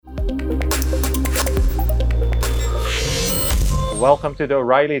welcome to the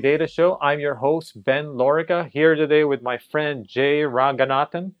O'Reilly Data Show. I'm your host, Ben Lorica, here today with my friend Jay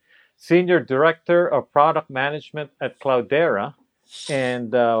Ranganathan, Senior Director of Product Management at Cloudera,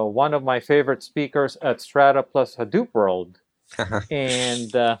 and one of my favorite speakers at Strata plus Hadoop World.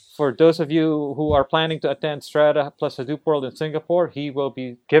 And for those of you who are planning to attend Strata plus Hadoop World in Singapore, he will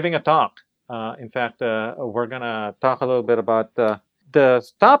be giving a talk. In fact, we're going to talk a little bit about the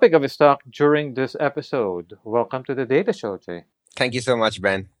topic of his talk during this episode. Welcome to the Data Show, Jay. Thank you so much,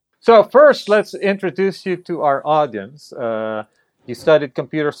 Ben. So first, let's introduce you to our audience. You studied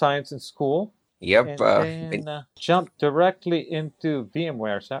computer science in school. Yep. And then jumped directly into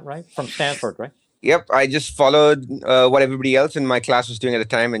VMware. Is that right? From Stanford, right? Yep. I just followed what everybody else in my class was doing at the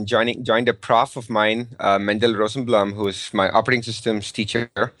time and joined a prof of mine, Mendel Rosenblum, who was my operating systems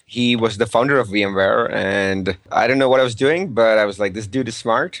teacher. He was the founder of VMware, and I don't know what I was doing, but I was like, this dude is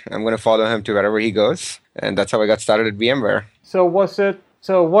smart. I'm going to follow him to wherever he goes. And that's how I got started at VMware. So what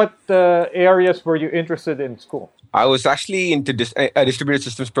areas were you interested in school? I was actually into a distributed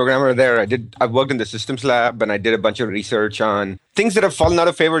systems programmer there. I worked in the systems lab, and I did a bunch of research on things that have fallen out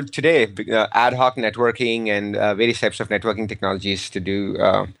of favor today, ad hoc networking and various types of networking technologies to do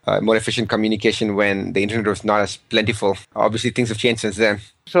more efficient communication when the internet was not as plentiful. Obviously, things have changed since then.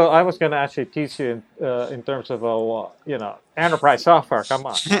 So I was going to actually teach you in terms of enterprise software. Come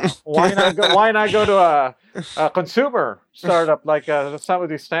on, why not go to a consumer startup like some of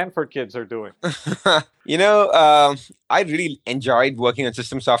these Stanford kids are doing? I really enjoyed working on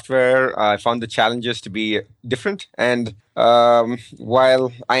system software. I found the challenges to be different, and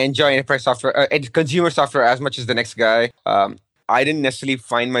while I enjoy enterprise software, consumer software as much as the next guy. I didn't necessarily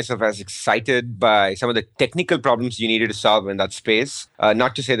find myself as excited by some of the technical problems you needed to solve in that space.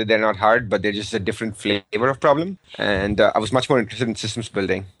 Not to say that they're not hard, but they're just a different flavor of problem. And I was much more interested in systems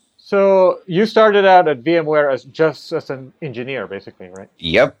building. So you started out at VMware as an engineer, basically, right?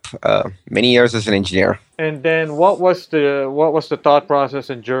 Yep, many years as an engineer. And then what was the thought process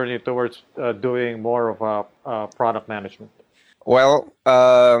and journey towards doing more of product management? Well,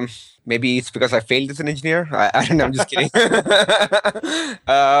 maybe it's because I failed as an engineer. I don't know. I'm just kidding.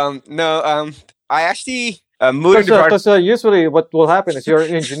 I actually moved into because usually what will happen is you're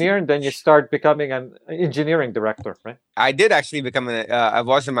an engineer and then you start becoming an engineering director, right? I did actually become I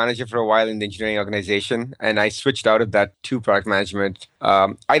was a manager for a while in the engineering organization, and I switched out of that to product management.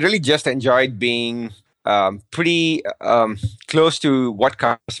 I really just enjoyed being pretty close to what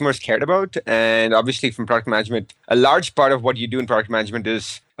customers cared about. And obviously from product management, a large part of what you do in product management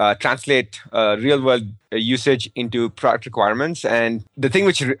is translate real world usage into product requirements. And the thing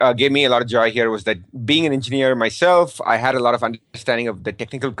which gave me a lot of joy here was that being an engineer myself, I had a lot of understanding of the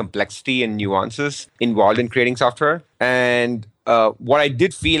technical complexity and nuances involved in creating software. And what I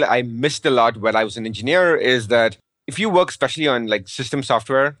did feel I missed a lot when I was an engineer is that if you work especially on like system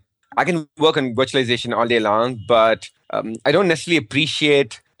software, I can work on virtualization all day long, but I don't necessarily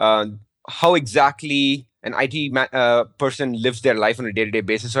appreciate how exactly an IT person lives their life on a day-to-day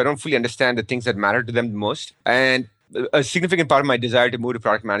basis. So I don't fully understand the things that matter to them the most. And a significant part of my desire to move to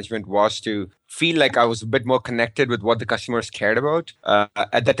product management was to feel like I was a bit more connected with what the customers cared about.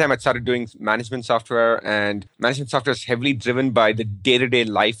 At that time, I started doing management software, and management software is heavily driven by the day-to-day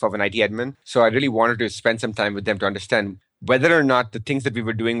life of an IT admin. So I really wanted to spend some time with them to understand whether or not the things that we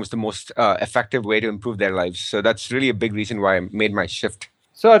were doing was the most effective way to improve their lives. So that's really a big reason why I made my shift.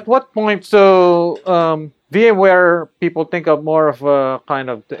 So at what point, VMware, people think of more of a kind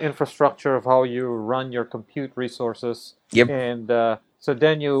of the infrastructure of how you run your compute resources. Yep. And so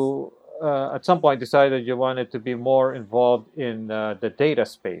then you, at some point, decided you wanted to be more involved in the data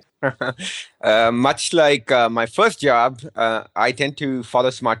space. Much like my first job, I tend to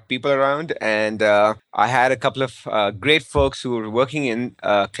follow smart people around. And I had a couple of great folks who were working in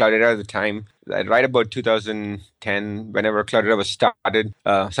Cloudera at the time. Right about 2010, whenever Cloudera was started,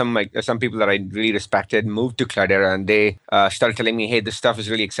 some people that I really respected moved to Cloudera, and they started telling me, hey, this stuff is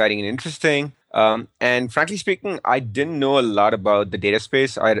really exciting and interesting. And frankly speaking, I didn't know a lot about the data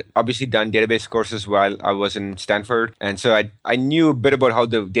space. I'd obviously done database courses while I was in Stanford. And so I knew a bit about how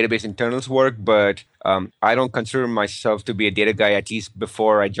the database internals work, but I don't consider myself to be a data guy, at least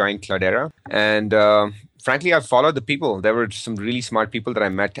before I joined Cloudera. And frankly, I followed the people. There were some really smart people that I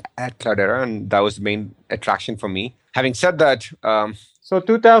met at Cloudera, and that was the main attraction for me. Having said that, so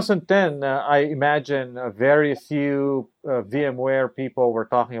 2010, I imagine very few VMware people were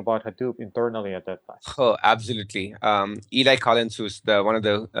talking about Hadoop internally at that time. Oh, absolutely. Eli Collins, who's one of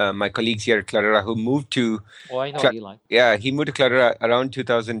the my colleagues here at Cloudera, who moved to... Oh, I know Eli. Yeah, he moved to Cloudera around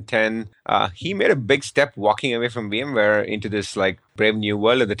 2010. He made a big step walking away from VMware into this like brave new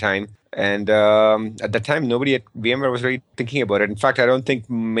world at the time. And at that time, nobody at VMware was really thinking about it. In fact, I don't think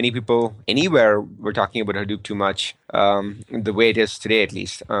many people anywhere were talking about Hadoop too much, the way it is today, at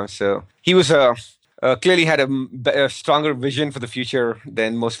least. So he was clearly had a stronger vision for the future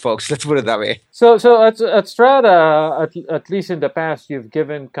than most folks. Let's put it that way. So at Strata, at least in the past, you've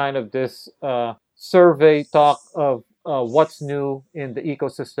given kind of this survey talk of what's new in the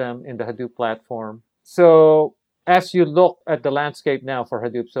ecosystem in the Hadoop platform. So as you look at the landscape now for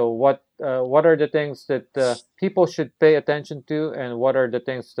Hadoop, so what are the things that people should pay attention to, and what are the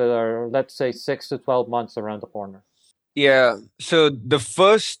things that are, let's say, 6 to 12 months around the corner? Yeah. So the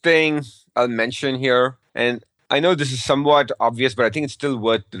first thing I'll mention here, and I know this is somewhat obvious, but I think it's still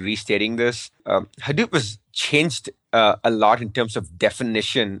worth restating this. Hadoop has changed a lot in terms of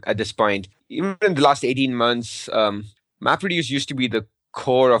definition at this point. Even in the last 18 months, MapReduce used to be the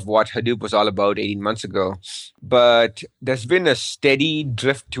core of what Hadoop was all about 18 months ago. But there's been a steady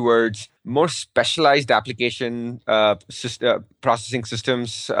drift towards more specialized application processing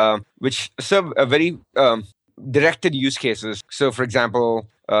systems, which serve a very directed use cases. So, for example,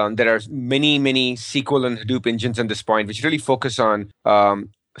 there are many SQL and Hadoop engines at this point, which really focus on SQL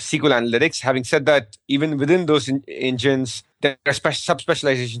analytics. Having said that, even within those engines, there are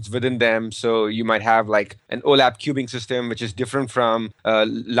sub-specializations within them. So you might have like an OLAP cubing system, which is different from a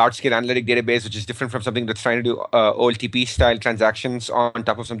large-scale analytic database, which is different from something that's trying to do OLTP-style transactions on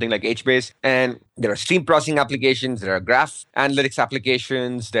top of something like HBase. And there are stream processing applications, there are graph analytics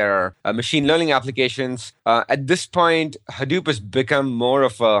applications, there are machine learning applications. At this point, Hadoop has become more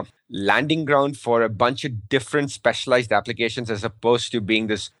of a landing ground for a bunch of different specialized applications as opposed to being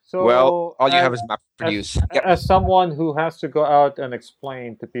this, well, So all you have is MapReduce. Yep. as someone who has to go out and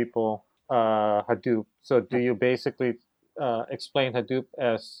explain to people Hadoop, so do you basically explain Hadoop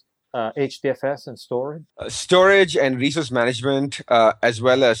as HDFS and storage? Storage and resource management, as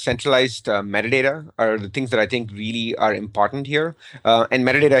well as centralized metadata, are the things that I think really are important here. And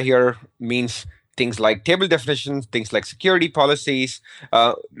metadata here means things like table definitions, things like security policies.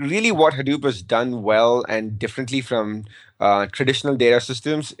 Really, what Hadoop has done well and differently from traditional data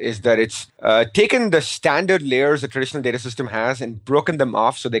systems is that it's taken the standard layers a traditional data system has and broken them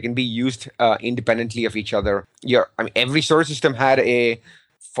off so they can be used independently of each other. Every storage system had a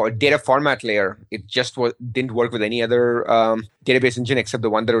data format layer. It just didn't work with any other database engine except the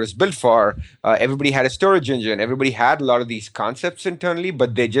one that it was built for. Everybody had a storage engine. Everybody had a lot of these concepts internally,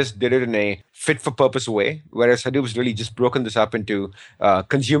 but they just did it in a fit-for-purpose way, whereas Hadoop's really just broken this up into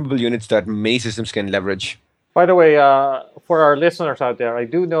consumable units that many systems can leverage. By the way, for our listeners out there, I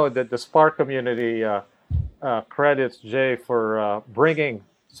do know that the Spark community credits Jay for bringing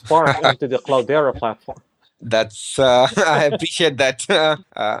Spark into the Cloudera platform. That's I appreciate that.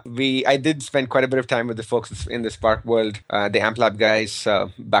 I did spend quite a bit of time with the folks in the Spark world, the AmpLab guys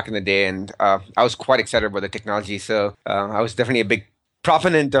back in the day, and I was quite excited about the technology. So I was definitely a big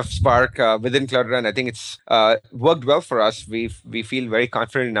proponent of Spark within Cloudera, and I think it's worked well for us. We feel very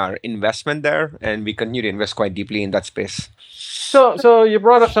confident in our investment there, and we continue to invest quite deeply in that space. So you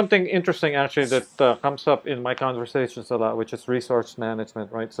brought up something interesting actually that comes up in my conversations a lot, which is resource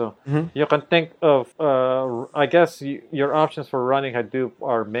management, right? So you can think of, I guess your options for running Hadoop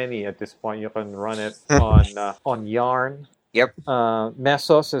are many at this point. You can run it on Yarn. Yep.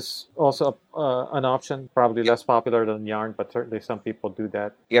 Mesos is also an option, probably less popular than Yarn, but certainly some people do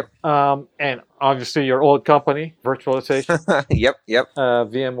that. Yep. And obviously your old company, virtualization. Yep.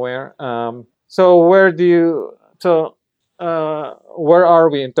 VMware. So where are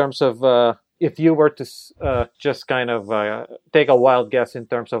we in terms of if you were to just kind of take a wild guess in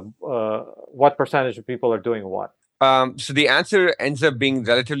terms of what percentage of people are doing what? So the answer ends up being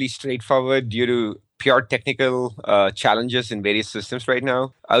relatively straightforward due to pure technical challenges in various systems right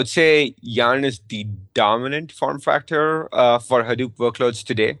now. I would say Yarn is the dominant form factor for Hadoop workloads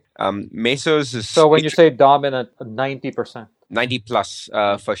today. Mesos is... So when you say dominant, 90%. 90 plus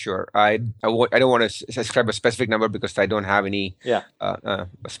for sure. I don't want to ascribe a specific number because I don't have any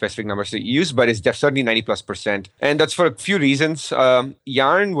specific numbers to use, but it's certainly 90+%. And that's for a few reasons.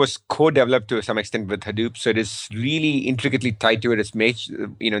 Yarn was co-developed to some extent with Hadoop, so it is really intricately tied to it. It's made,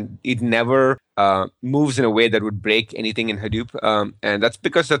 it never moves in a way that would break anything in Hadoop. And that's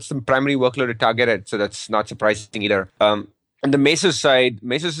because that's the primary workload to target it. So that's not surprising either. On the Mesos side,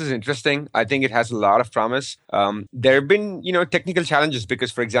 Mesos is interesting. I think it has a lot of promise. There have been, technical challenges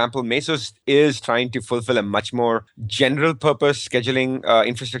because, for example, Mesos is trying to fulfill a much more general purpose scheduling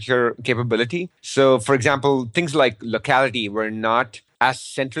infrastructure capability. So, for example, things like locality were not as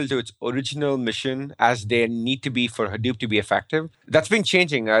central to its original mission as they need to be for Hadoop to be effective. That's been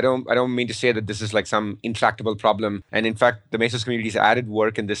changing. I don't mean to say that this is like some intractable problem. And in fact, the Mesos community's added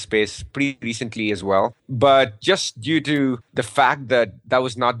work in this space pretty recently as well. But just due to the fact that that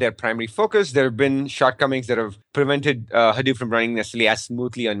was not their primary focus, there have been shortcomings that have prevented Hadoop from running necessarily as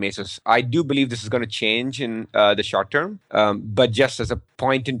smoothly on Mesos. I do believe this is going to change in the short term, but just as a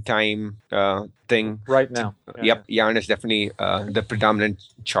point in time thing. Right now. Yep, Yarn is definitely the predominant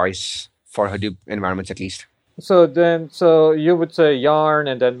choice for Hadoop environments, at least. So you would say Yarn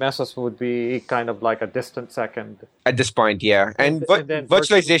and then Mesos would be kind of like a distant second. At this point, yeah. And then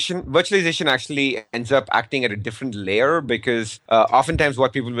virtualization actually ends up acting at a different layer because oftentimes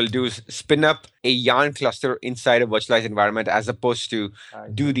what people will do is spin up a Yarn cluster inside a virtualized environment as opposed to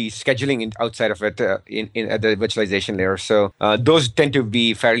do the scheduling outside of it in at the virtualization layer. So those tend to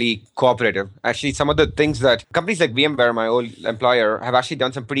be fairly cooperative. Actually, some of the things that companies like VMware, my old employer, have actually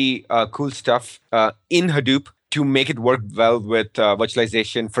done some pretty cool stuff in Hadoop to make it work well with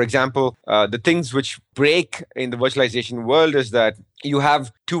virtualization. For example, the things which break in the virtualization world is that you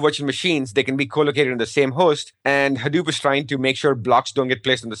have two virtual machines, they can be co-located in the same host, and Hadoop is trying to make sure blocks don't get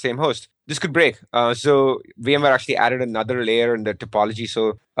placed on the same host. This could break. So VMware actually added another layer in the topology.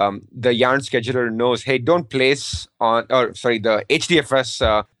 So the Yarn scheduler knows, hey, don't place on, or sorry, the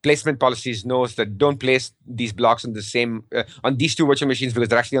HDFS placement policies knows that don't place these blocks on the same, on these two virtual machines because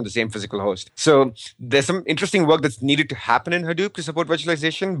they're actually on the same physical host. So there's some interesting work that's needed to happen in Hadoop to support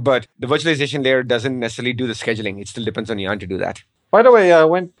virtualization, but the virtualization layer doesn't necessarily do the scheduling. It still depends on Yarn to do that. By the way,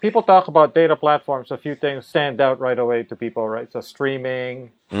 when people talk about data platforms, a few things stand out right away to people, right? So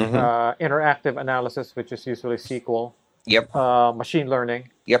streaming, interactive analysis, which is usually SQL, Yep. machine learning.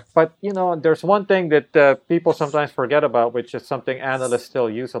 Yep. But there's one thing that people sometimes forget about, which is something analysts still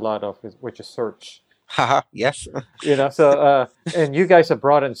use a lot of, which is search. Haha, yes. So and you guys have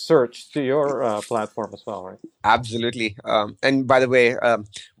brought in search to your platform as well, right? Absolutely. And by the way,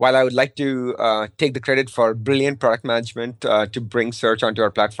 while I would like to take the credit for brilliant product management to bring search onto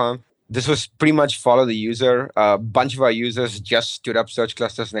our platform, this was pretty much follow the user. A bunch of our users just stood up search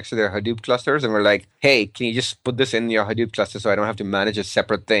clusters next to their Hadoop clusters and were like, hey, can you just put this in your Hadoop cluster so I don't have to manage a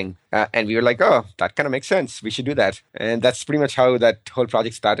separate thing? And we were like, oh, that kind of makes sense. We should do that. And that's pretty much how that whole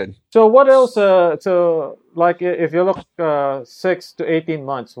project started. So what else? So like if you look 6 to 18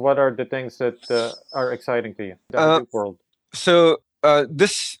 months, what are the things that are exciting to you, the Hadoop world? So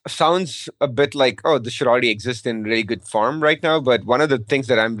this sounds a bit like, oh, this should already exist in really good form right now. But one of the things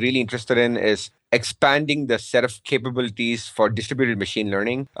that I'm really interested in is expanding the set of capabilities for distributed machine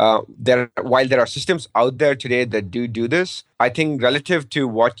learning. While there are systems out there today that do this, I think relative to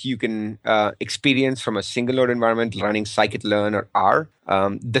what you can experience from a single node environment running scikit-learn or R,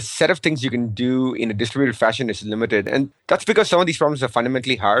 the set of things you can do in a distributed fashion is limited. And that's because some of these problems are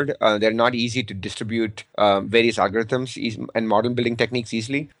fundamentally hard. They're not easy to distribute various algorithms and model building techniques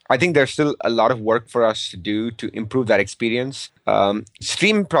easily. I think there's still a lot of work for us to do to improve that experience.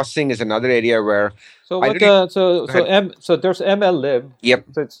 Stream processing is another area where So I what? really, So there's MLlib. yep.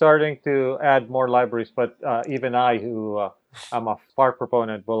 So it's starting to add more libraries, but even I, who I'm a Spark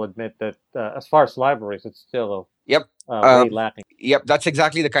proponent, will admit that as far as libraries, it's still Yep. way lacking. Yep, that's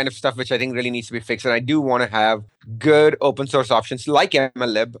exactly the kind of stuff which I think really needs to be fixed. And I do want to have good open source options like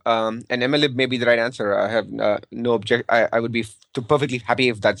MLlib. And MLlib may be the right answer. I have no object. I would be perfectly happy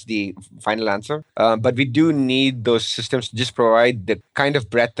if that's the final answer. But we do need those systems to just provide the kind of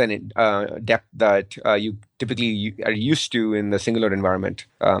breadth and depth that you typically are used to in the single node environment,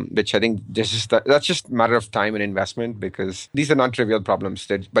 which I think that's just a matter of time and investment because these are not trivial problems,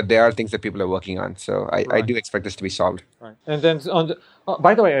 but they are things that people are working on. So I do expect this to be solved. Right. And then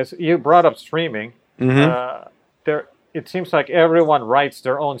by the way, as you brought up streaming, there it seems like everyone writes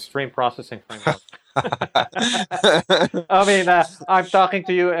their own stream processing framework. I mean, I'm talking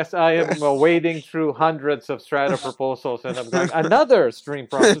to you as I am wading through hundreds of Strata proposals, and I'm going, another stream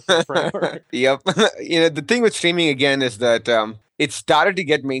processing framework. Yep. The thing with streaming again is that it started to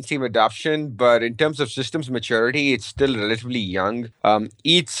get mainstream adoption, but in terms of systems maturity, it's still relatively young.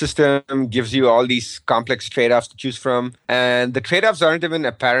 Each system gives you all these complex trade-offs to choose from, and the trade-offs aren't even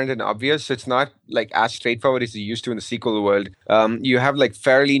apparent and obvious. It's not like as straightforward as you used to in the SQL world. You have like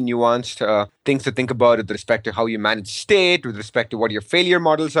fairly nuanced things to think about with respect to how you manage state, with respect to what your failure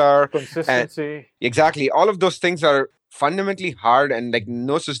models are. Consistency. Exactly. All of those things are fundamentally hard, and like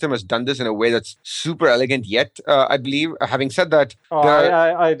no system has done this in a way that's super elegant yet, I believe. Having said that,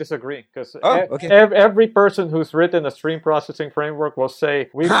 I disagree because okay. every person who's written a stream processing framework will say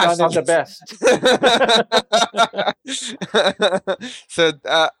we've done it the best. So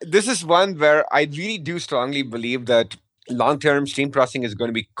this is one where I really do strongly believe that long-term stream processing is going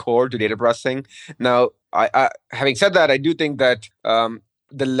to be core to data processing. Now, having said that, I do think that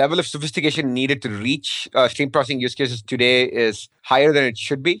the level of sophistication needed to reach stream processing use cases today is higher than it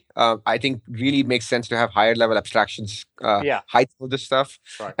should be. I think really makes sense to have higher level abstractions, Yeah. height of this stuff.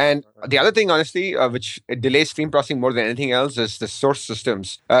 Right. And Right. the other thing, honestly, which delays stream processing more than anything else, is the source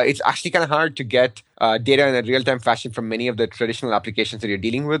systems. It's actually kind of hard to get data in a real-time fashion from many of the traditional applications that you're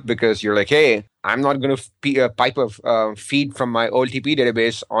dealing with, because you're like, hey, I'm not going to pipe a feed from my OLTP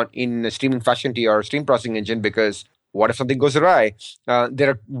database on in a streaming fashion to your stream processing engine, because what if something goes awry?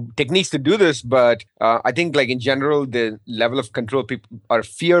 There are techniques to do this, but I think like in general, the level of control people or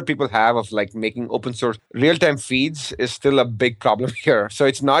fear people have of like making open source real-time feeds is still a big problem here. So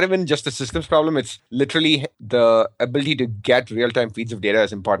it's not even just a systems problem. It's literally the ability to get real-time feeds of data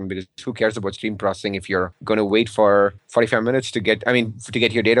is important, because who cares about stream processing if you're going to wait for 45 minutes to get, to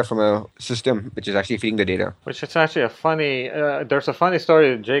get your data from a system which is actually feeding the data. Which is actually a funny. There's a funny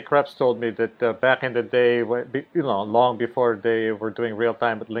story that Jay Krebs told me that back in the day, long before they were doing real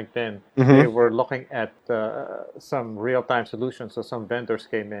time with LinkedIn, they Mm-hmm. were looking at some real time solutions. So some vendors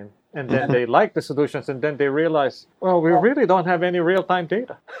came in, and then they liked the solutions, and then they realized, well, we really don't have any real time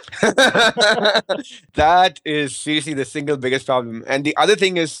data. That is seriously the single biggest problem. And the other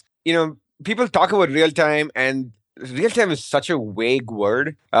thing is, people talk about real time, and real time is such a vague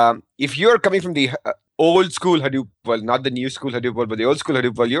word. If you're coming from the old school Hadoop world, not the new school Hadoop world, but the old school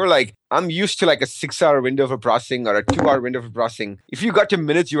Hadoop world, you're like, I'm used to like a 6 hour window for processing or a 2 hour window for processing. If you got to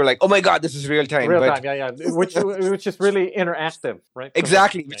minutes, you were like, oh my God, this is real time. Real But time, yeah, yeah, which is really interactive, right? So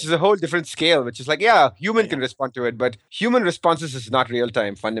exactly, which is a whole different scale, which is like, yeah, yeah, human yeah. can respond to it, but human responses is not real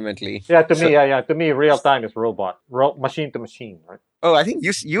time fundamentally. Yeah, to So, me, yeah, yeah. To me, real time is machine to machine, right? oh, I think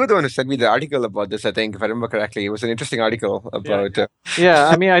you were the one who sent me the article about this. I think, if I remember correctly, it was an interesting article Yeah, about. yeah.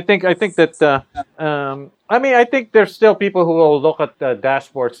 I mean, I think that I think there's still people who will look at the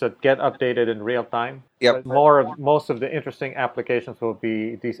dashboards that get updated in real time. Yep. But most of the interesting applications will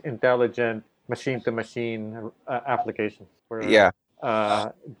be these intelligent machine to machine applications where Yeah.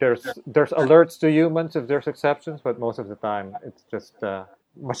 there's alerts to humans if there's exceptions, but most of the time it's just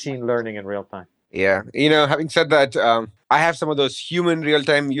machine learning in real time. Yeah. Having said that, I have some of those human real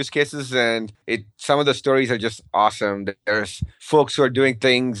time use cases, and some of the stories are just awesome. There's folks who are doing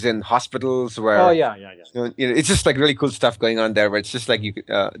things in hospitals Oh where yeah, yeah, yeah. it's just like really cool stuff going on there. But it's just like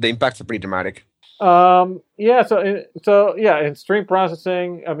the impacts are pretty dramatic. Yeah, so yeah, in stream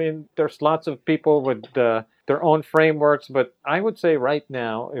processing, I mean, there's lots of people with their own frameworks, but I would say right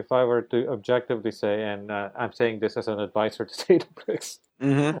now, if I were to objectively say, and I'm saying this as an advisor to Databricks,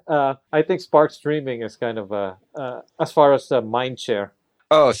 Mm-hmm. I think Spark streaming is kind of as far as mind share.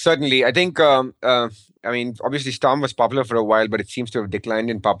 Oh, certainly. I think, obviously Storm was popular for a while, but it seems to have declined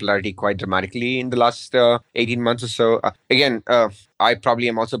in popularity quite dramatically in the last 18 months or so. Again, I probably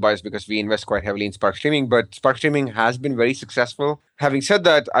am also biased because we invest quite heavily in Spark Streaming, but Spark Streaming has been very successful. Having said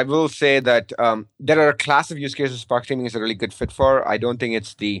that, I will say that there are a class of use cases Spark Streaming is a really good fit for. I don't think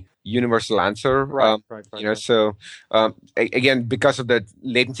it's the universal answer. Right, right, right, right. So again, because of the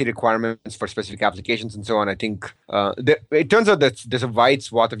latency requirements for specific applications and so on, I think it turns out that there's a wide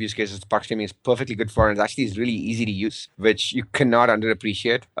swath of use cases Spark Streaming is perfectly good for, and it actually is really easy to use, which you cannot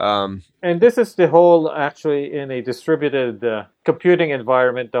underappreciate. And this is the whole, actually, in a distributed computing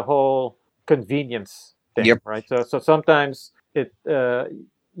environment, the whole convenience thing, Yep. right? So sometimes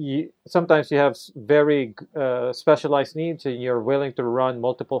sometimes you have very specialized needs, and you're willing to run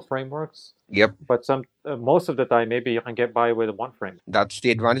multiple frameworks. Yep. But most of the time, maybe you can get by with one frame. That's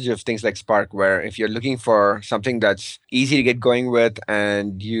the advantage of things like Spark, where if you're looking for something that's easy to get going with,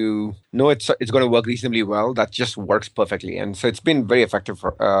 and it's going to work reasonably well, that just works perfectly. And so it's been very effective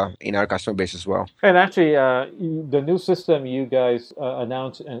for in our customer base as well. And actually, the new system you guys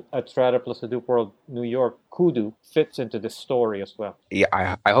announced at Strata Plus Hadoop World New York, Kudu, fits into this story as well.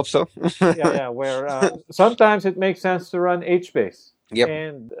 Yeah, I hope so. Yeah, yeah. Where sometimes it makes sense to run HBase Yep.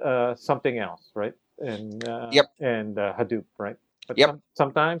 and something else, right? And Yep. and Hadoop, right? But Yep.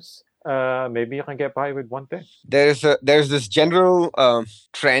 sometimes maybe you can get by with one thing. There's this general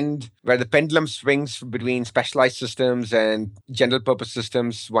trend where the pendulum swings between specialized systems and general purpose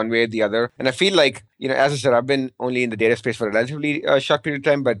systems one way or the other. And I feel like, as I said, I've been only in the data space for a relatively short period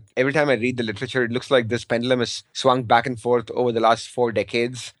of time, but every time I read the literature, it looks like this pendulum has swung back and forth over the last 4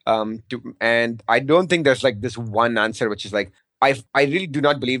 decades. And I don't think there's like this one answer, which is like, I really do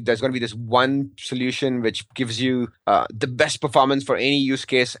not believe there's going to be this one solution which gives you the best performance for any use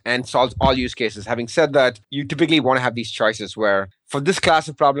case and solves all use cases. Having said that, you typically want to have these choices where for this class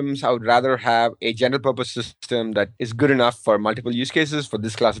of problems, I would rather have a general purpose system that is good enough for multiple use cases. For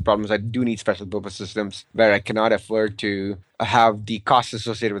this class of problems, I do need special purpose systems where I cannot afford to have the costs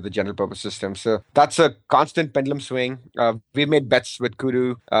associated with the general purpose system. So that's a constant pendulum swing. We've made bets with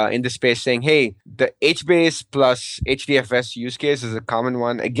Kudu in this space saying, hey, the HBase plus HDFS use case is a common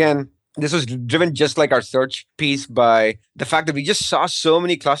one. Again, this was driven just like our search piece by the fact that we just saw so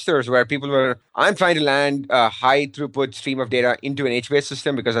many clusters where people were, I'm trying to land a high throughput stream of data into an HBase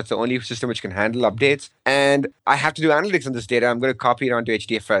system because that's the only system which can handle updates. And I have to do analytics on this data. I'm going to copy it onto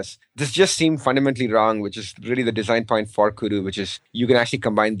HDFS. This just seemed fundamentally wrong, which is really the design point for Kudu, which is you can actually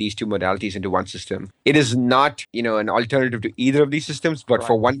combine these two modalities into one system. It is not, an alternative to either of these systems, but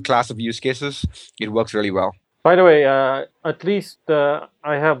for one class of use cases, it works really well. By the way, at least I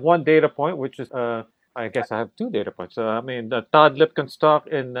have one data point, which is I guess I have two data points. I mean, the Todd Lipkin's talk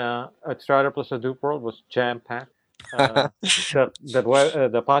in at Strata plus Hadoop World was jam packed. The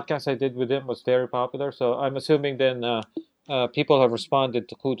podcast I did with him was very popular. So I'm assuming then people have responded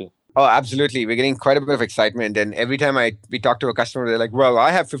to Kudu. Oh, absolutely. We're getting quite a bit of excitement. And every time we talk to a customer, they're like, well,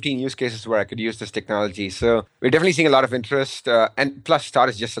 I have 15 use cases where I could use this technology. So we're definitely seeing a lot of interest. And plus, Todd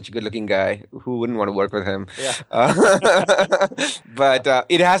is just such a good looking guy. Who wouldn't want to work with him? Yeah. But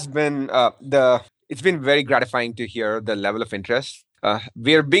it has been it's been very gratifying to hear the level of interest.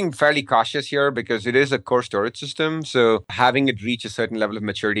 We're being fairly cautious here because it is a core storage system. So having it reach a certain level of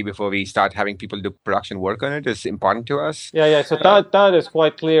maturity before we start having people do production work on it is important to us. Yeah. So Todd is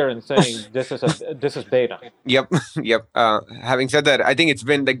quite clear in saying this is beta. Yep. Having said that, I think it's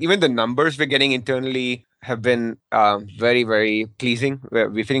been like even the numbers we're getting internally have been very, very pleasing.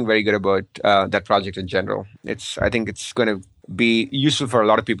 We're feeling very good about that project in general. I think it's going to be useful for a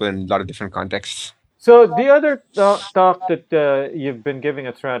lot of people in a lot of different contexts. So the other talk that you've been giving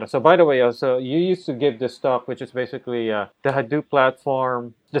at Strata. So by the way, so you used to give this talk, which is basically the Hadoop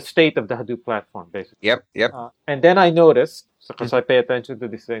platform, the state of the Hadoop platform, basically. Yep. And then I noticed, because I pay attention to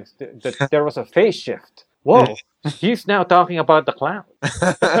these things, that there was a phase shift. Whoa, he's now talking about the cloud.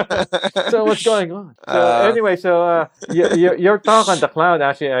 So what's going on? So anyway, your talk on the cloud,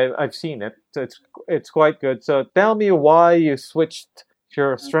 actually, I've seen it. So it's quite good. So tell me why you switched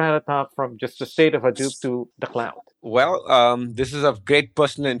your Strata talk from just the state of Hadoop to the cloud. Well, this is of great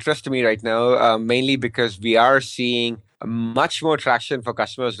personal interest to me right now, mainly because we are seeing much more traction for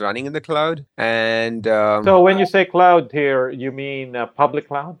customers running in the cloud. And so when you say cloud here, you mean public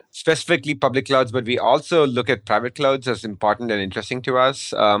cloud? Specifically public clouds, but we also look at private clouds as important and interesting to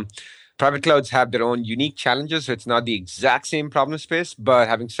us. Private clouds have their own unique challenges, so it's not the exact same problem space. But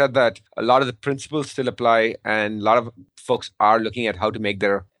having said that, a lot of the principles still apply, and a lot of folks are looking at how to make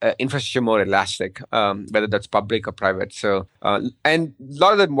their infrastructure more elastic, whether that's public or private. So, and a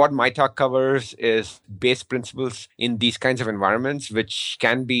lot of what my talk covers is base principles in these kinds of environments, which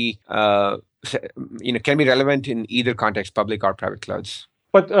can be, can be relevant in either context, public or private clouds.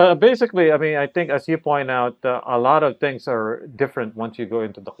 But basically, I mean, I think as you point out, a lot of things are different once you go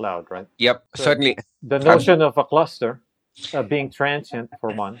into the cloud, right? Yep, so certainly. The notion of a cluster being transient, for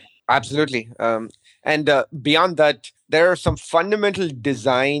one. Absolutely. And beyond that, there are some fundamental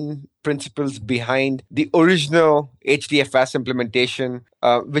design principles behind the original HDFS implementation,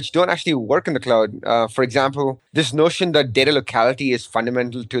 which don't actually work in the cloud. For example, this notion that data locality is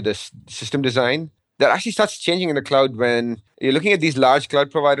fundamental to this system design, that actually starts changing in the cloud when you're looking at these large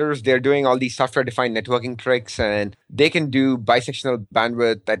cloud providers. They're doing all these software-defined networking tricks, and they can do bisectional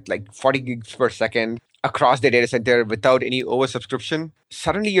bandwidth at like 40 gigs per second across their data center without any oversubscription.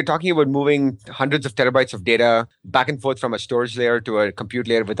 Suddenly, you're talking about moving hundreds of terabytes of data back and forth from a storage layer to a compute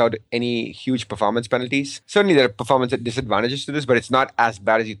layer without any huge performance penalties. Certainly, there are performance disadvantages to this, but it's not as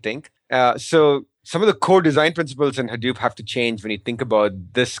bad as you think. So some of the core design principles in Hadoop have to change when you think about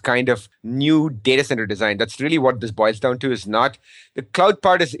this kind of new data center design. That's really what this boils down to. Is not the cloud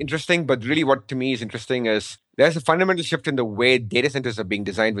part is interesting, but really what to me is interesting is there's a fundamental shift in the way data centers are being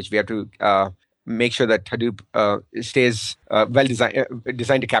designed, which we have to make sure that Hadoop stays well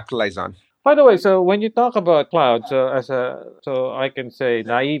designed to capitalize on. By the way, so when you talk about cloud, so I can say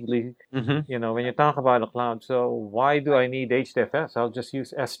naively, when you talk about a cloud, so why do I need HDFS? I'll just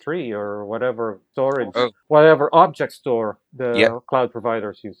use S3 or whatever storage, whatever object store the cloud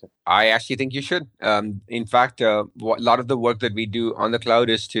providers use it. I actually think you should. In fact, a lot of the work that we do on the cloud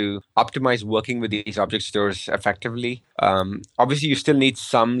is to optimize working with these object stores effectively. Obviously, you still need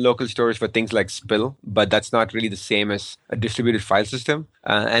some local storage for things like Spill, but that's not really the same as a distributed file system.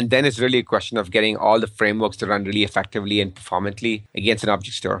 And then it's really a question of getting all the frameworks to run really effectively and performantly against an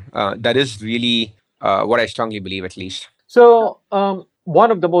object store. That is really what I strongly believe, at least. So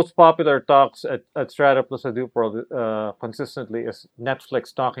one of the most popular talks at Strata Plus Hadoop World consistently is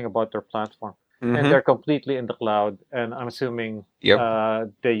Netflix talking about their platform, and Mm-hmm. they're completely in the cloud. And I'm assuming Yep.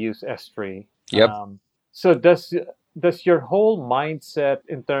 they use S3. Yep. So does your whole mindset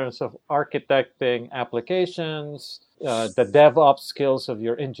in terms of architecting applications, the DevOps skills of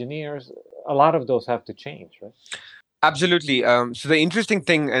your engineers, a lot of those have to change, right? Absolutely. So the interesting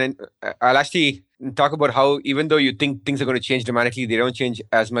thing, and I'll actually talk about how even though you think things are going to change dramatically, they don't change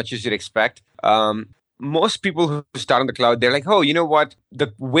as much as you'd expect. Most people who start on the cloud, they're like, oh, you know what?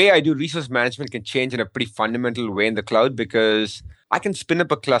 The way I do resource management can change in a pretty fundamental way in the cloud because I can spin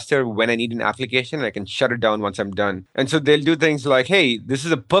up a cluster when I need an application and I can shut it down once I'm done. And so they'll do things like, hey, this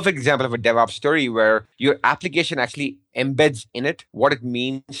is a perfect example of a DevOps story where your application actually embeds in it what it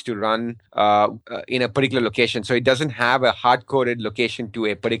means to run in a particular location. So it doesn't have a hard coded location to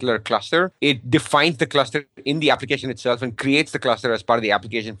a particular cluster. It defines the cluster in the application itself and creates the cluster as part of the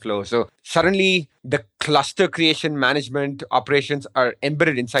application flow. So suddenly the cluster creation management operations are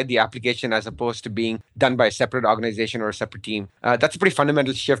embedded inside the application as opposed to being done by a separate organization or a separate team. That's a pretty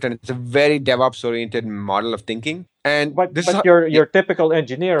fundamental shift, and it's a very DevOps oriented model of thinking. And this is But how, your typical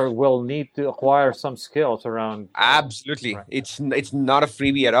engineer will need to acquire some skills around absolutely. right. It's not a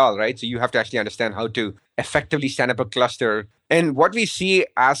freebie at all, right? So you have to actually understand how to effectively stand up a cluster. And what we see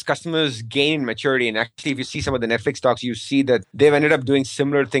as customers gain maturity, and actually if you see some of the Netflix talks, you see that they've ended up doing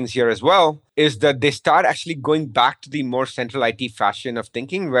similar things here as well, is that they start actually going back to the more central IT fashion of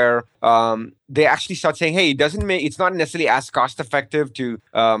thinking where they actually start saying, hey, it's not necessarily as cost effective to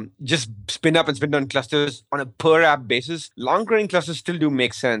just spin up and spin down clusters on a per app basis. Long running clusters still do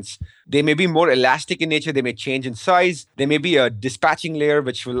make sense. They may be more elastic in nature. They may change in size. There may be a dispatching layer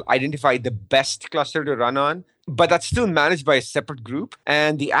which will identify the best cluster to run on, but that's still managed by a separate group.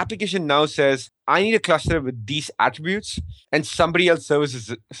 And the application now says, I need a cluster with these attributes, and somebody else services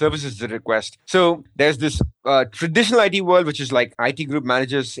the request. So there's this traditional IT world, which is like IT group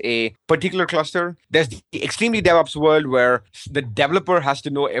manages a particular cluster. There's the extremely DevOps world where the developer has to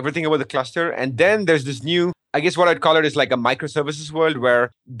know everything about the cluster. And then there's this new, I guess what I'd call it is like a microservices world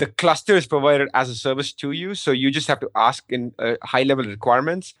where the cluster is provided as a service to you. So you just have to ask in high level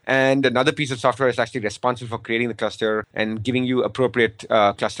requirements. And another piece of software is actually responsible for creating the cluster and giving you appropriate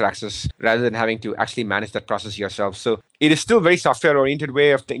cluster access rather than having to actually manage that process yourself. So it is still a very software oriented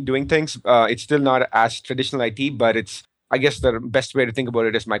way of doing things. It's still not as traditional IT, but it's, I guess the best way to think about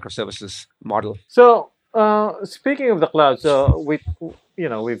it is microservices model. So speaking of the cloud, so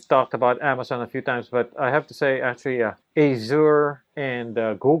we've talked about Amazon a few times, but I have to say actually Azure and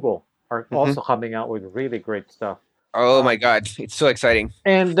Google are Mm-hmm. also coming out with really great stuff. Oh Uh, my God, it's so exciting.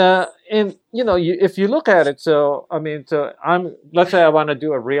 and if you look at it, so I mean, so let's say I want to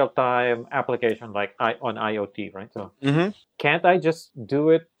do a real time application like on IoT, right? So Mm-hmm. can't I just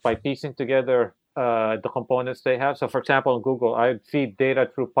do it by piecing together the components they have? So, for example, on Google, I'd feed data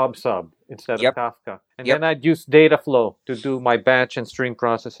through PubSub instead of Yep. Kafka, and then Yep. I'd use Dataflow to do my batch and stream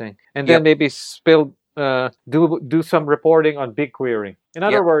processing, and then Yep. maybe do some reporting on BigQuery. In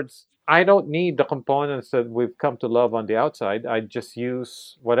other Yep. words, I don't need the components that we've come to love on the outside. I just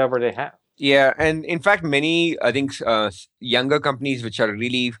use whatever they have. Yeah, and in fact, many I think younger companies which are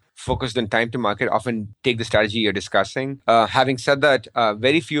really focused on time to market often take the strategy you're discussing. Having said that,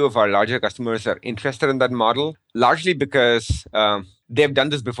 very few of our larger customers are interested in that model, largely because they've done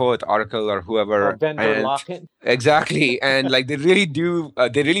this before with Oracle or whoever, Vendor and lock-in. exactly, and like they really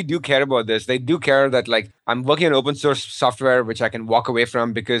do care about this. They do care that like I'm working on open source software which I can walk away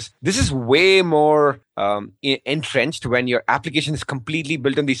from because this is way more entrenched when your application is completely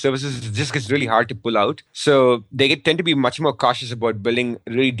built on these services. It just gets really hard to pull out. So tend to be much more cautious about building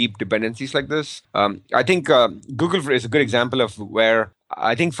really deep dependencies like this. I think Google is a good example of where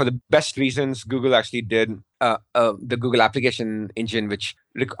I think for the best reasons, Google actually did the Google application engine, which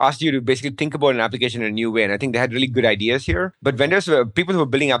asked you to basically think about an application in a new way. And I think they had really good ideas here. But people who were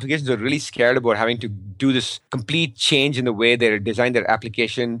building applications were really scared about having to do this complete change in the way they designed their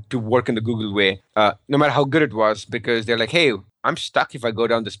application to work in the Google way, no matter how good it was, because they're like, hey, I'm stuck if I go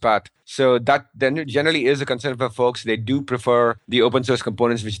down this path. So that then generally is a concern for folks. They do prefer the open source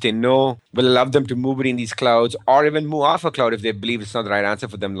components, which they know will allow them to move between these clouds or even move off a cloud if they believe it's not the right answer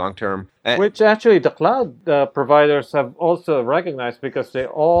for them long term. Which actually the cloud providers have also recognized because they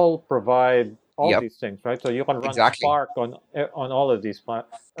all provide all Yep. these things, right? So you can run Exactly. Spark on all of these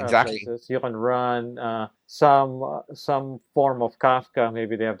Exactly. places. You can run some form of Kafka.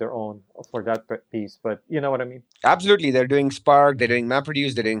 Maybe they have their own for that piece, but you know what I mean. Absolutely. They're doing Spark, they're doing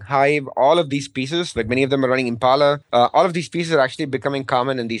MapReduce, they're doing Hive, all of these pieces, like many of them are running Impala. All of these pieces are actually becoming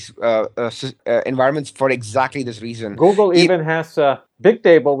common in these environments for exactly this reason. Google E- even has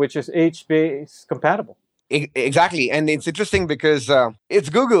Bigtable, which is HBase compatible. Exactly. And it's interesting because it's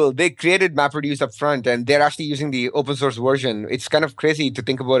Google. They created MapReduce up front and they're actually using the open source version. It's kind of crazy to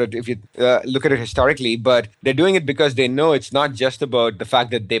think about it if you look at it historically, but they're doing it because they know it's not just about the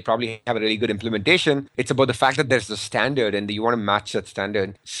fact that they probably have a really good implementation. It's about the fact that there's a standard and you want to match that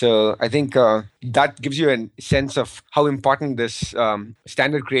standard. So I think that gives you a sense of how important this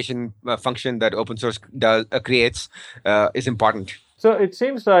standard creation function that open source creates is important. So it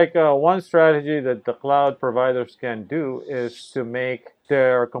seems like one strategy that the cloud providers can do is to make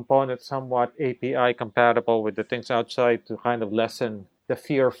their components somewhat API compatible with the things outside to kind of lessen the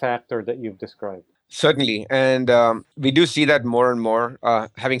fear factor that you've described. Certainly. And we do see that more and more.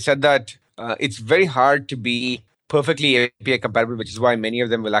 Having said that, it's very hard to be perfectly API compatible, which is why many of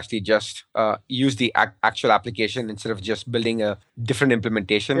them will actually just use the actual application instead of just building a different Yeah,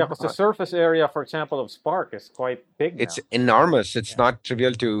 implementation. because the surface area, for example, of Spark is quite big It's now. enormous. It's Yeah. not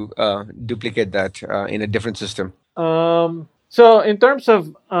trivial to duplicate that in a different system. So in terms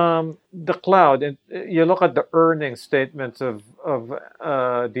of the cloud, and you look at the earnings statements of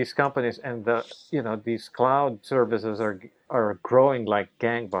these companies, and these cloud services are growing like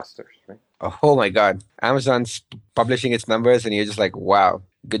gangbusters, right? Oh my God. Amazon's publishing its numbers, and you're just like, wow,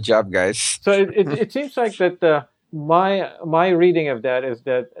 good job, guys. So it seems like that my reading of that is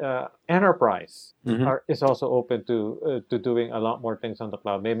that enterprise Mhm. is also open to doing a lot more things on the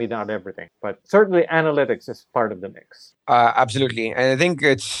cloud. Maybe not everything, but certainly analytics is part of the mix. Absolutely. And I think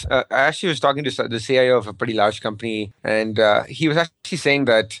I actually was talking to the CIO of a pretty large company, and he was actually saying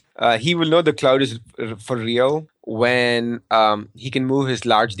that he will know the cloud is for real when he can move his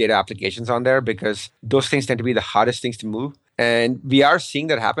large data applications on there because those things tend to be the hardest things to move. And we are seeing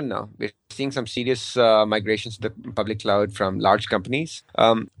that happen now. We're seeing some serious migrations to the public cloud from large companies.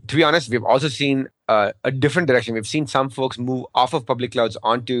 To be honest, we've also seen a different direction. We've seen some folks move off of public clouds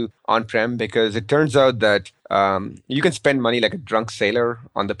onto on-prem because it turns out that you can spend money like a drunk sailor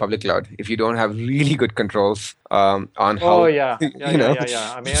on the public cloud if you don't have really good controls on Oh how yeah, yeah, you yeah, know. yeah,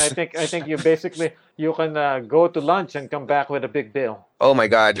 yeah. I mean, I think you can go to lunch and come back with a big bill. Oh my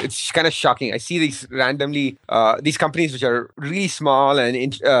God, it's kind of shocking. I see these randomly these companies which are really small and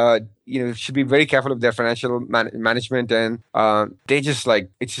should be very careful of their financial management, and they just like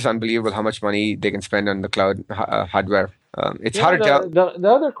it's just unbelievable how much money they can spend on the cloud hardware. It's You know, hard to tell. the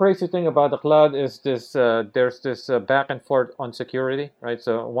other crazy thing about the cloud is this there's this back and forth on security, right?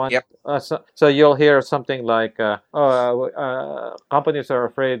 Yep. So you'll hear something like companies are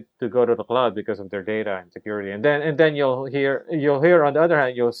afraid to go to the cloud because of their data and security, and then you'll hear on the other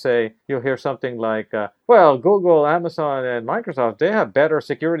hand you'll hear something like well, Google, Amazon, and Microsoft, they have better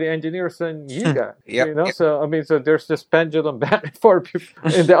security engineers than you guys. Yep. So I mean, so there's this pendulum back and forth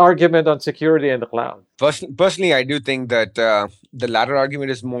in the argument on security and the cloud. Personally, I do think that the latter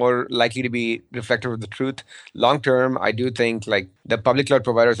argument is more likely to be reflective of the truth. Long term, I do think like the public cloud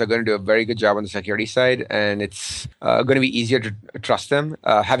providers are going to do a very good job on the security side, and it's going to be easier to trust them.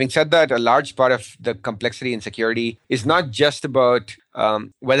 Having said that, a large part of the complexity in security is not just about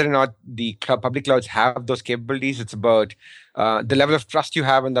whether or not the public clouds have those capabilities. It's about the level of trust you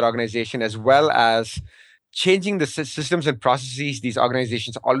have in that organization, as well as changing the systems and processes these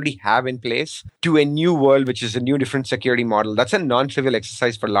organizations already have in place to a new world, which is a new, different security model. That's a non-trivial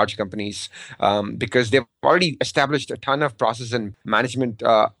exercise for large companies because they've already established a ton of process and management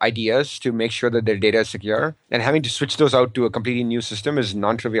ideas to make sure that their data is secure. And having to switch those out to a completely new system is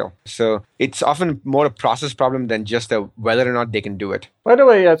non-trivial. So it's often more a process problem than just a whether or not they can do it. By the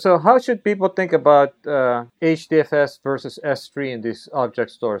way, so how should people think about HDFS versus S3 in this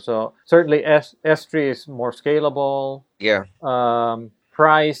object store? So certainly S3 is more scalable. Yeah.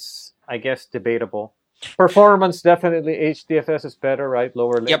 Price, I guess, debatable. Performance, definitely HDFS is better, right?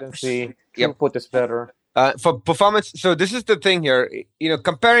 Lower Yep. latency, Yep. throughput is better. For performance, so this is the thing here.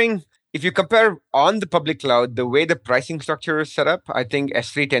 Comparing if you compare on the public cloud, the way the pricing structure is set up, I think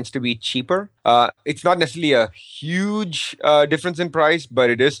S3 tends to be cheaper. It's not necessarily a huge difference in price, but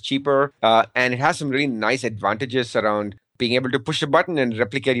it is cheaper, and it has some really nice advantages around being able to push a button and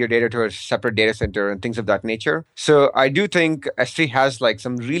replicate your data to a separate data center and things of that nature. So I do think S3 has like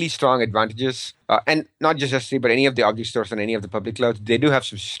some really strong advantages, and not just S3, but any of the object stores and any of the public clouds. They do have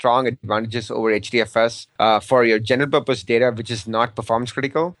some strong advantages over HDFS for your general purpose data, which is not performance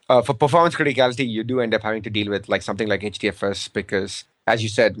critical. For performance criticality, you do end up having to deal with like something like HDFS because, as you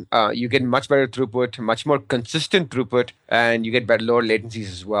said, you get much better throughput, much more consistent throughput, and you get better lower latencies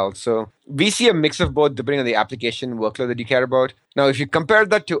as well. So we see a mix of both depending on the application workload that you care about. Now, if you compare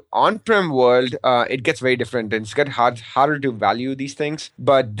that to on-prem world, it gets very different, and it's harder to value these things.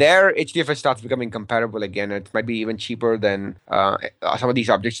 But there, HDFS starts becoming comparable again. It might be even cheaper than some of these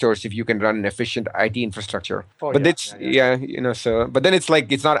object stores if you can run an efficient IT infrastructure. Oh But yeah, it's yeah. so. But then it's like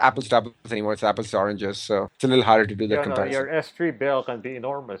it's not apples to apples anymore. It's apples to oranges. So it's a little harder to do that Yeah, no, comparison. your S3 bill can be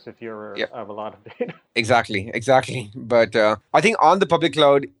enormous if you Yeah. have a lot of data. Exactly. But I think on the public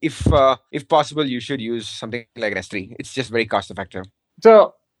cloud, if possible, you should use something like an S3. It's just very cost effective.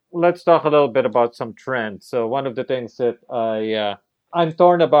 So let's talk a little bit about some trends. So one of the things that I'm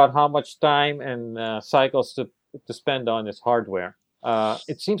torn about how much time and cycles to spend on is hardware.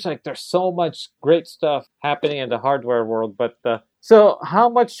 It seems like there's so much great stuff happening in the hardware world, but so how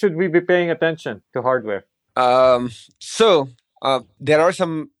much should we be paying attention to hardware? Um, so there are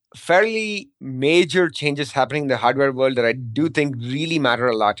some fairly major changes happening in the hardware world that I do think really matter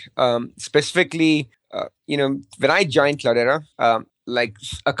a lot. Specifically, when I joined Cloudera, like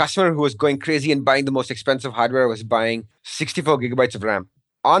a customer who was going crazy and buying the most expensive hardware was buying 64 gigabytes of RAM.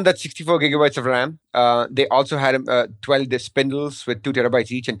 On that 64 gigabytes of RAM, they also had 12 disk spindles with 2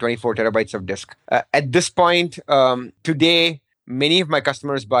 terabytes each and 24 terabytes of disk. At this point, today, many of my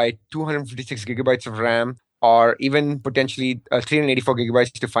customers buy 256 gigabytes of RAM or even potentially 384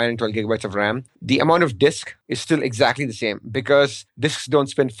 gigabytes to 512 gigabytes of RAM. The amount of disk is still exactly the same because disks don't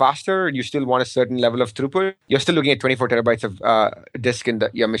spin faster. You still want a certain level of throughput. You're still looking at 24 terabytes of disk in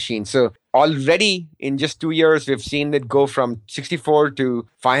your machine. So already in just 2 years, we've seen it go from 64 to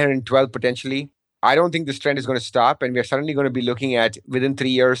 512 potentially. I don't think this trend is going to stop, and we are suddenly going to be looking at within 3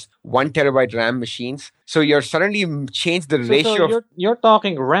 years 1 terabyte RAM machines. So you're suddenly change the So ratio of. you're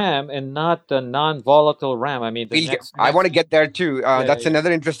talking RAM and not the non-volatile RAM. I mean the I want to next get there too. That's yeah.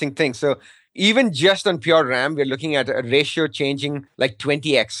 another interesting thing. So even just on pure RAM, we're looking at a ratio changing like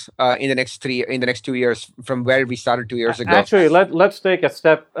 20x in the next 2 years from where we started 2 years ago. Actually, let's take a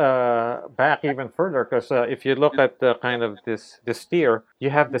step back even further because if you look at the kind of this tier,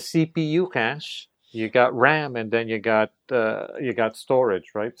 you have the CPU cache, you got RAM, and then you got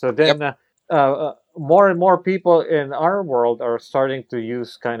storage, right? So Yep. then more and more people in our world are starting to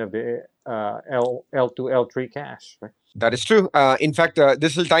use kind of the L2 L3 cache, right? That is true. In fact,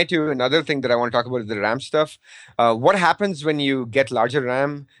 this will tie to another thing that I want to talk about, the RAM stuff. What happens when you get larger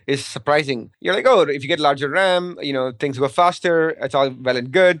RAM is surprising. You're like, oh, if you get larger RAM, things go faster. It's all well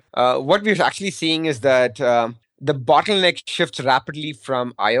and good. What we're actually seeing is that the bottleneck shifts rapidly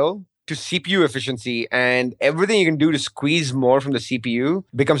from I/O to CPU efficiency, and everything you can do to squeeze more from the CPU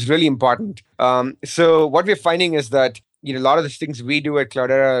becomes really important. So what we're finding is that a lot of the things we do at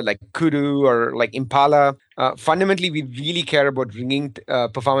Cloudera, like Kudu or like Impala, fundamentally, we really care about bringing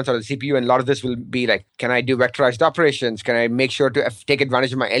performance out of the CPU. And a lot of this will be like, can I do vectorized operations? Can I make sure to take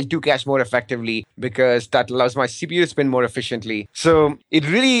advantage of my L2 cache more effectively? Because that allows my CPU to spin more efficiently. So it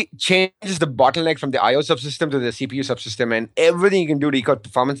really changes the bottleneck from the IO subsystem to the CPU subsystem. And everything you can do to equal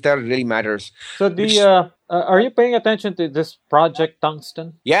performance there really matters. So Which, are you paying attention to this project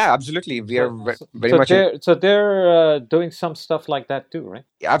Tungsten? yeah, absolutely. We are very So much. they're doing some stuff like that too, right?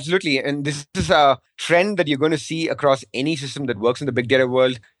 Absolutely. And this is a trend that you're going to see across any system that works in the big data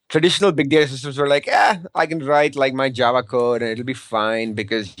world. Traditional big data systems were like, I can write like my Java code and it'll be fine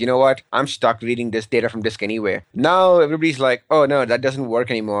because you know what? I'm stuck reading this data from disk anyway. Now everybody's like, oh no, that doesn't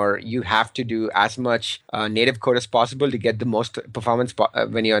work anymore. You have to do as much native code as possible to get the most performance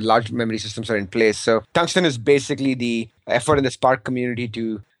when your large memory systems are in place. So Tungsten is basically the effort in the Spark community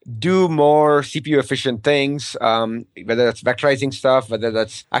to do more CPU efficient things, whether that's vectorizing stuff, whether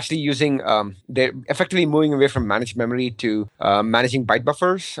that's actually using, they're effectively moving away from managed memory to managing byte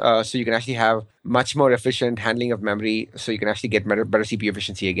buffers. So you can actually have much more efficient handling of memory. So you can actually get better CPU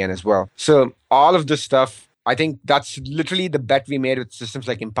efficiency again as well. So all of this stuff, I think that's literally the bet we made with systems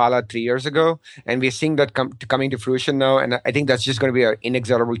like Impala 3 years ago. And we're seeing that coming to fruition now. And I think that's just going to be an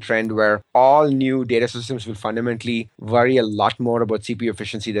inexorable trend where all new data systems will fundamentally worry a lot more about CPU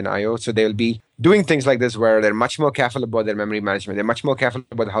efficiency than IO. So they'll be doing things like this where they're much more careful about their memory management. They're much more careful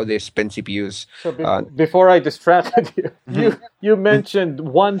about how they spin CPUs. So before I distracted you, you mentioned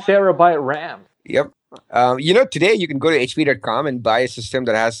 1 terabyte RAM. Yep. Today you can go to hp.com and buy a system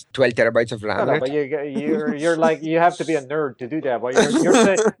that has 12 terabytes of RAM No, in no, but it. you're like you have to be a nerd to do that. But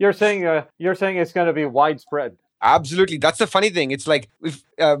you're saying it's going to be widespread. Absolutely, that's the funny thing. It's like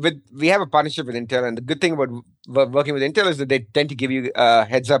we have a partnership with Intel, and the good thing about working with Intel is that they tend to give you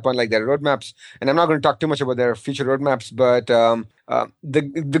heads up on like their roadmaps. And I'm not going to talk too much about their future roadmaps, but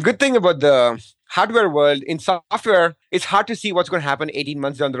the good thing about the hardware world in software, it's hard to see what's going to happen 18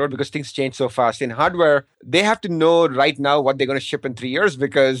 months down the road because things change so fast. In hardware, they have to know right now what they're going to ship in 3 years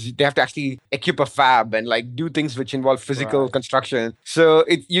because they have to actually equip a fab and like do things which involve physical Right. construction. So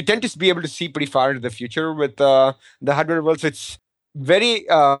you tend to be able to see pretty far into the future with the hardware world. So it's very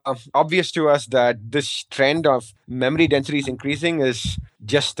obvious to us that this trend of memory density is increasing is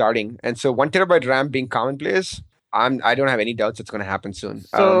just starting. And so 1 terabyte RAM being commonplace, I don't have any doubts it's going to happen soon.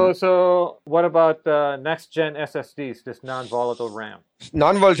 So what about next gen SSDs? This non-volatile RAM.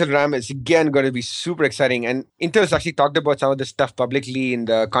 Non-volatile RAM is again going to be super exciting, and Intel has actually talked about some of this stuff publicly in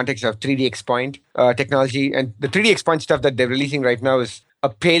the context of 3D Xpoint technology, and the 3D Xpoint stuff that they're releasing right now is a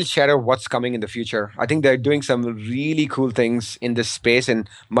pale shadow of what's coming in the future. I think they're doing some really cool things in this space, and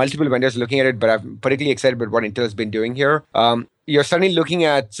multiple vendors looking at it. But I'm particularly excited about what Intel has been doing here. You're suddenly looking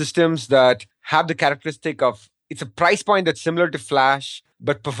at systems that have the characteristic of it's a price point that's similar to Flash,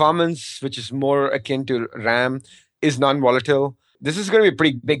 but performance, which is more akin to RAM, is non-volatile. This is going to be a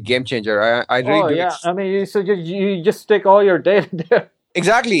pretty big game changer. I really Oh do. yeah, I mean, so you just stick all your data there.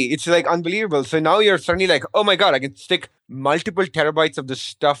 Exactly. It's like unbelievable. So now you're suddenly like, oh my God, I can stick multiple terabytes of this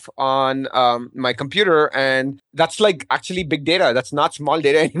stuff on my computer. And that's like actually big data. That's not small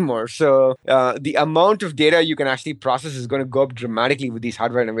data anymore. So the amount of data you can actually process is going to go up dramatically with these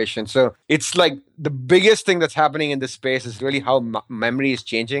hardware innovations. So it's like the biggest thing that's happening in this space is really how memory is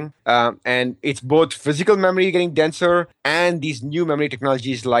changing. And it's both physical memory getting denser and these new memory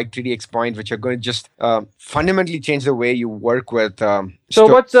technologies like 3D Xpoint, which are going to just fundamentally change the way you work with So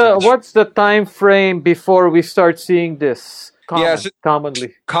storage. what's the time frame before we start seeing this Yeah, so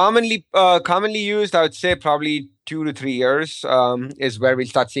commonly? commonly used, I would say probably 2 to 3 years is where we'll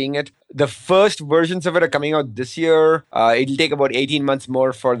start seeing it. The first versions of it are coming out this year. It'll take about 18 months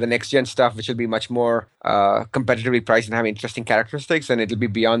more for the next gen stuff, which will be much more competitively priced and have interesting characteristics. And it'll be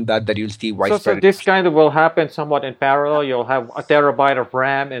beyond that you'll see So widespread. this kind of will happen somewhat in parallel. You'll have a terabyte of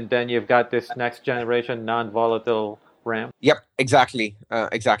RAM, and then you've got this next generation non-volatile RAM. Yep, exactly.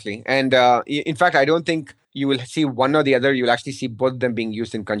 And in fact, I don't think you will see one or the other. You'll actually see both of them being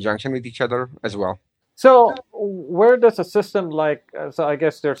used in conjunction with each other as well. So where does a system like so I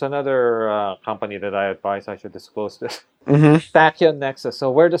guess there's another company that I advise I should disclose this Mm-hmm. Tachyon Nexus.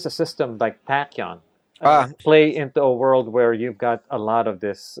 So where does a system like Tachyon play into a world where you've got a lot of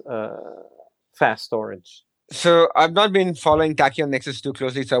this fast storage? So I've not been following Tachyon Nexus too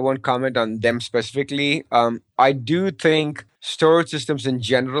closely, so I won't comment on them specifically. I do think storage systems in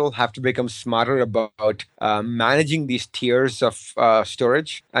general have to become smarter about managing these tiers of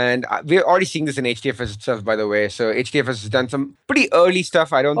storage, and we're already seeing this in HDFS itself, by the way. So HDFS has done some pretty early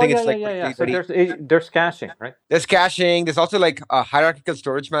stuff. I don't Oh think yeah, it's yeah, like yeah, yeah. particularly So ready. there's caching, right? There's caching. There's also like hierarchical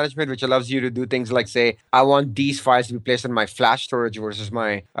storage management, which allows you to do things like say, I want these files to be placed on my flash storage versus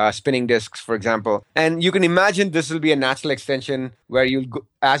my spinning disks, for example. And you can imagine this will be a natural extension where you'll go,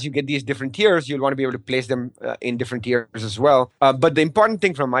 as you get these different tiers, you'll want to be able to place them in different tiers as well. But the important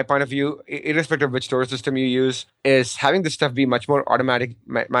thing from my point of view, irrespective of which storage system you use, is having this stuff be much more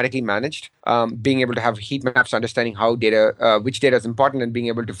automatically managed. Being able to have heat maps, understanding how data, which data is important, and being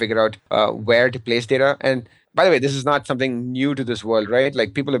able to figure out where to place data. And by the way, this is not something new to this world, right?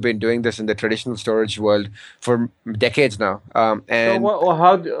 Like people have been doing this in the traditional storage world for decades now. So And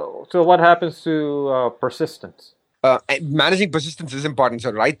so what happens to persistence? managing persistence is important.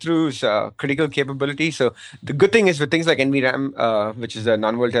 So write through is a critical capability. So the good thing is with things like NVRAM, which is the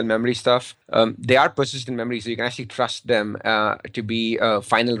non-volatile memory stuff, they are persistent memory, so you can actually trust them to be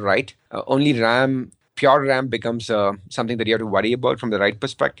final write. Only RAM. Pure RAM becomes something that you have to worry about from the write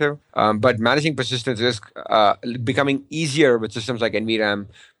perspective. But managing persistence is becoming easier with systems like NVRAM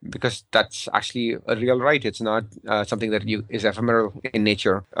because that's actually a real write. It's not something that is ephemeral in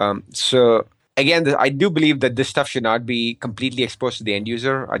nature. So again, I do believe that this stuff should not be completely exposed to the end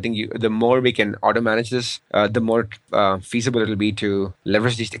user. I think the more we can auto manage this, the more feasible it'll be to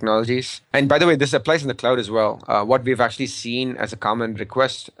leverage these technologies. And by the way, this applies in the cloud as well. What we've actually seen as a common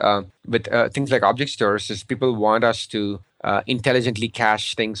request with things like object stores is people want us to intelligently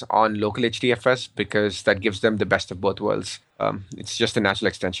cache things on local HDFS because that gives them the best of both worlds. It's just a natural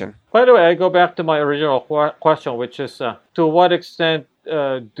extension. By the way, I go back to my original question, which is to what extent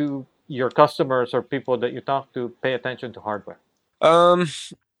do your customers or people that you talk to pay attention to hardware? Um,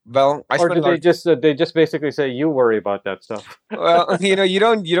 Well, I or spent do a lot. they just basically say you worry about that stuff? Well, you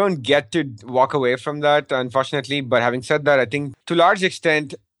don't get to walk away from that, unfortunately. But having said that, I think to a large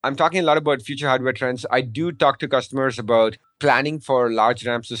extent, I'm talking a lot about future hardware trends. I do talk to customers about planning for large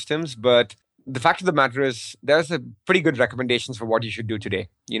RAM systems, but the fact of the matter is there's a pretty good recommendations for what you should do today.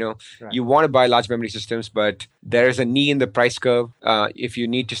 Right. You want to buy large memory systems, but there is a knee in the price curve. If you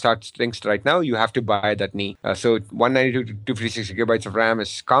need to start things right now, you have to buy that knee. So 192 to 256 gigabytes of RAM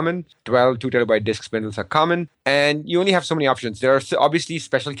is common. 12 2 terabyte disk spindles are common, and you only have so many options. There are obviously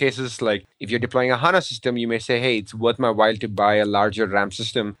special cases, like if you're deploying a HANA system, you may say, hey, it's worth my while to buy a larger RAM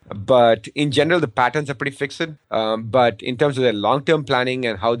system. But in general, the patterns are pretty fixed. But in terms of their long-term planning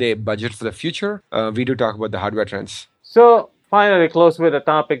and how they budget for the future, we do talk about the hardware trends. So finally, close with a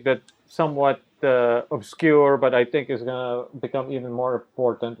topic that somewhat obscure, but I think is going to become even more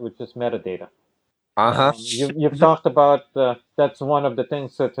important, which is metadata. Uh-huh. You've talked about that's one of the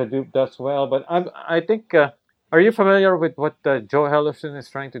things that Hadoop does well, but I think are you familiar with what Joe Hellerson is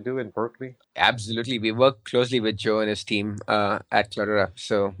trying to do in Berkeley? Absolutely. We work closely with Joe and his team at Cloudera,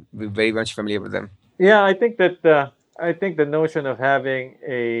 so we're very much familiar with them. Yeah, I think the notion of having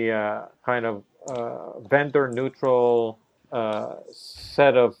a kind of vendor neutral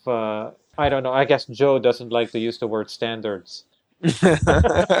set of I don't know. I guess Joe doesn't like to use the word standards. I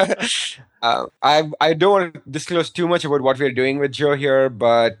don't want to disclose too much about what we're doing with Joe here,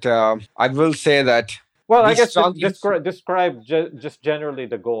 but I will say that Well, I we guess just strongly. describe just generally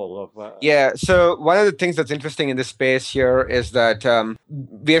the goal of. Yeah, so one of the things that's interesting in this space here is that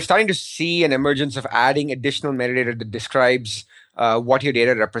we are starting to see an emergence of adding additional metadata that describes what your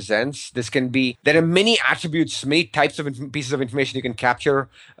data represents. There are many attributes, many types of pieces of information you can capture.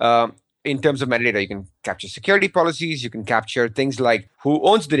 In terms of metadata, you can capture security policies, you can capture things like who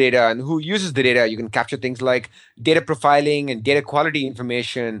owns the data and who uses the data. You can capture things like data profiling and data quality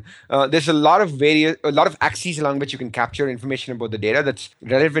information. There's a lot of axes along which you can capture information about the data that's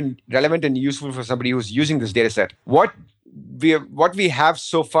relevant and useful for somebody who's using this data set. What we have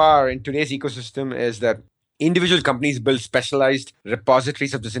so far in today's ecosystem is that individual companies build specialized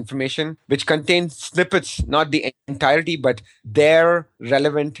repositories of this information, which contain snippets, not the entirety, but their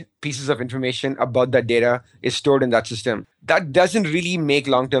relevant pieces of information about that data is stored in that system. That doesn't really make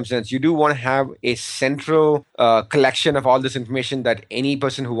long-term sense. You do want to have a central collection of all this information that any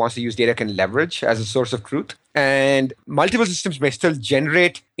person who wants to use data can leverage as a source of truth. And multiple systems may still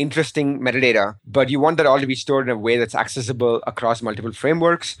generate interesting metadata, but you want that all to be stored in a way that's accessible across multiple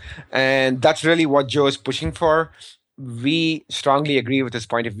frameworks. And that's really what Joe is pushing for. We strongly agree with his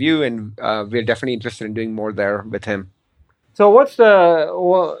point of view, and we're definitely interested in doing more there with him. So what's the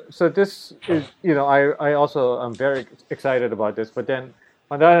well? So this is I also am very excited about this, but then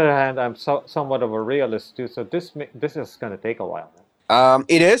on the other hand, I'm somewhat of a realist too. So this is going to take a while.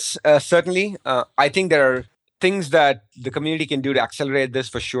 It is certainly. I think there are things that the community can do to accelerate this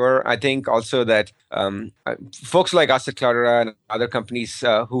for sure. I think also that folks like us at Cloudera and other companies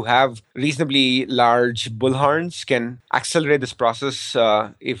who have reasonably large bullhorns can accelerate this process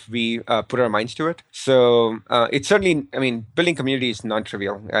if we put our minds to it. So it's certainly, I mean, building community is not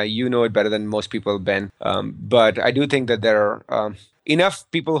trivial. You know it better than most people, Ben. But I do think that there are enough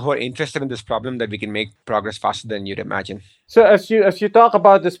people who are interested in this problem that we can make progress faster than you'd imagine. So as you talk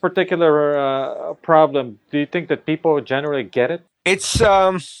about this particular problem, do you think that people generally get it? It's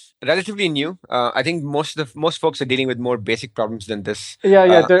relatively new. I think most folks are dealing with more basic problems than this. Yeah,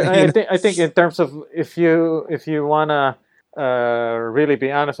 yeah. You know, I think in terms of if you wanna really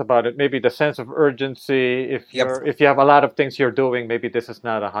be honest about it, maybe the sense of urgency. yep. If you have a lot of things you're doing, maybe this is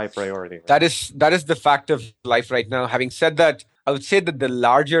not a high priority. Right? That is the fact of life right now. Having said that, I would say that the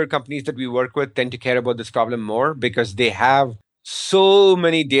larger companies that we work with tend to care about this problem more because they have so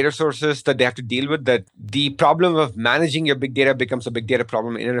many data sources that they have to deal with that the problem of managing your big data becomes a big data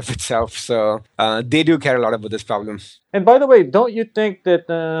problem in and of itself. So they do care a lot about this problem. And by the way, don't you think that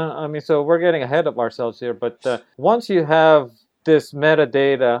I mean, so we're getting ahead of ourselves here, but once you have this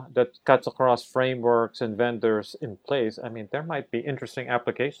metadata that cuts across frameworks and vendors in place, I mean, there might be interesting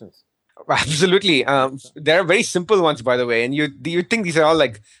applications. Absolutely. There are very simple ones, by the way, and you think these are all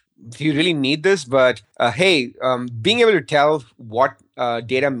like, do you really need this? But hey, being able to tell what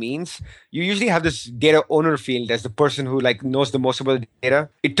data means, you usually have this data owner field as the person who like knows the most about the data.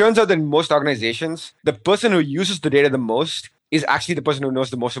 It turns out that in most organizations, the person who uses the data the most is actually the person who knows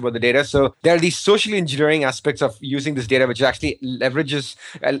the most about the data. So there are these social engineering aspects of using this data, which actually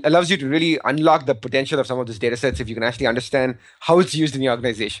allows you to really unlock the potential of some of these data sets if you can actually understand how it's used in the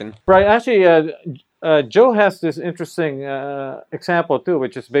organization. Right. Actually, Joe has this interesting example too,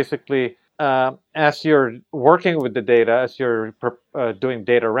 which is basically as you're working with the data, as you're doing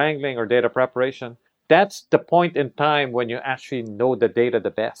data wrangling or data preparation, that's the point in time when you actually know the data the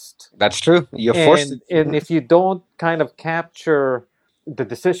best. That's true. You're forced to. And if you don't kind of capture the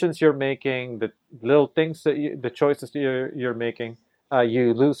decisions you're making, the little things the choices you're making,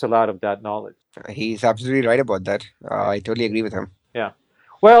 you lose a lot of that knowledge. He's absolutely right about that. I totally agree with him. Yeah.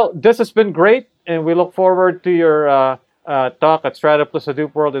 Well, this has been great, and we look forward to your talk at Strata Plus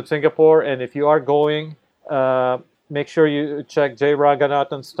Hadoop World in Singapore. And if you are going, make sure you check Jay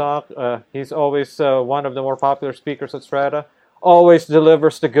Ranganathan's talk. He's always one of the more popular speakers at Strata. Always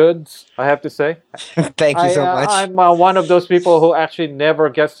delivers the goods, I have to say. Thank you so much. I'm one of those people who actually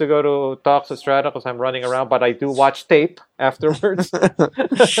never gets to go to talks at Strata because I'm running around, but I do watch tape afterwards.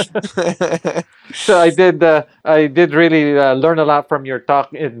 So I did really learn a lot from your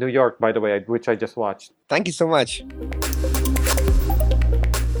talk in New York, by the way, which I just watched. Thank you so much.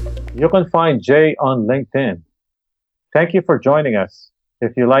 You can find Jay on LinkedIn. Thank you for joining us.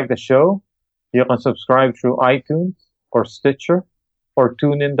 If you like the show, you can subscribe through iTunes or Stitcher or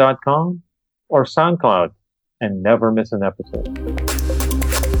TuneIn.com or SoundCloud and never miss an episode.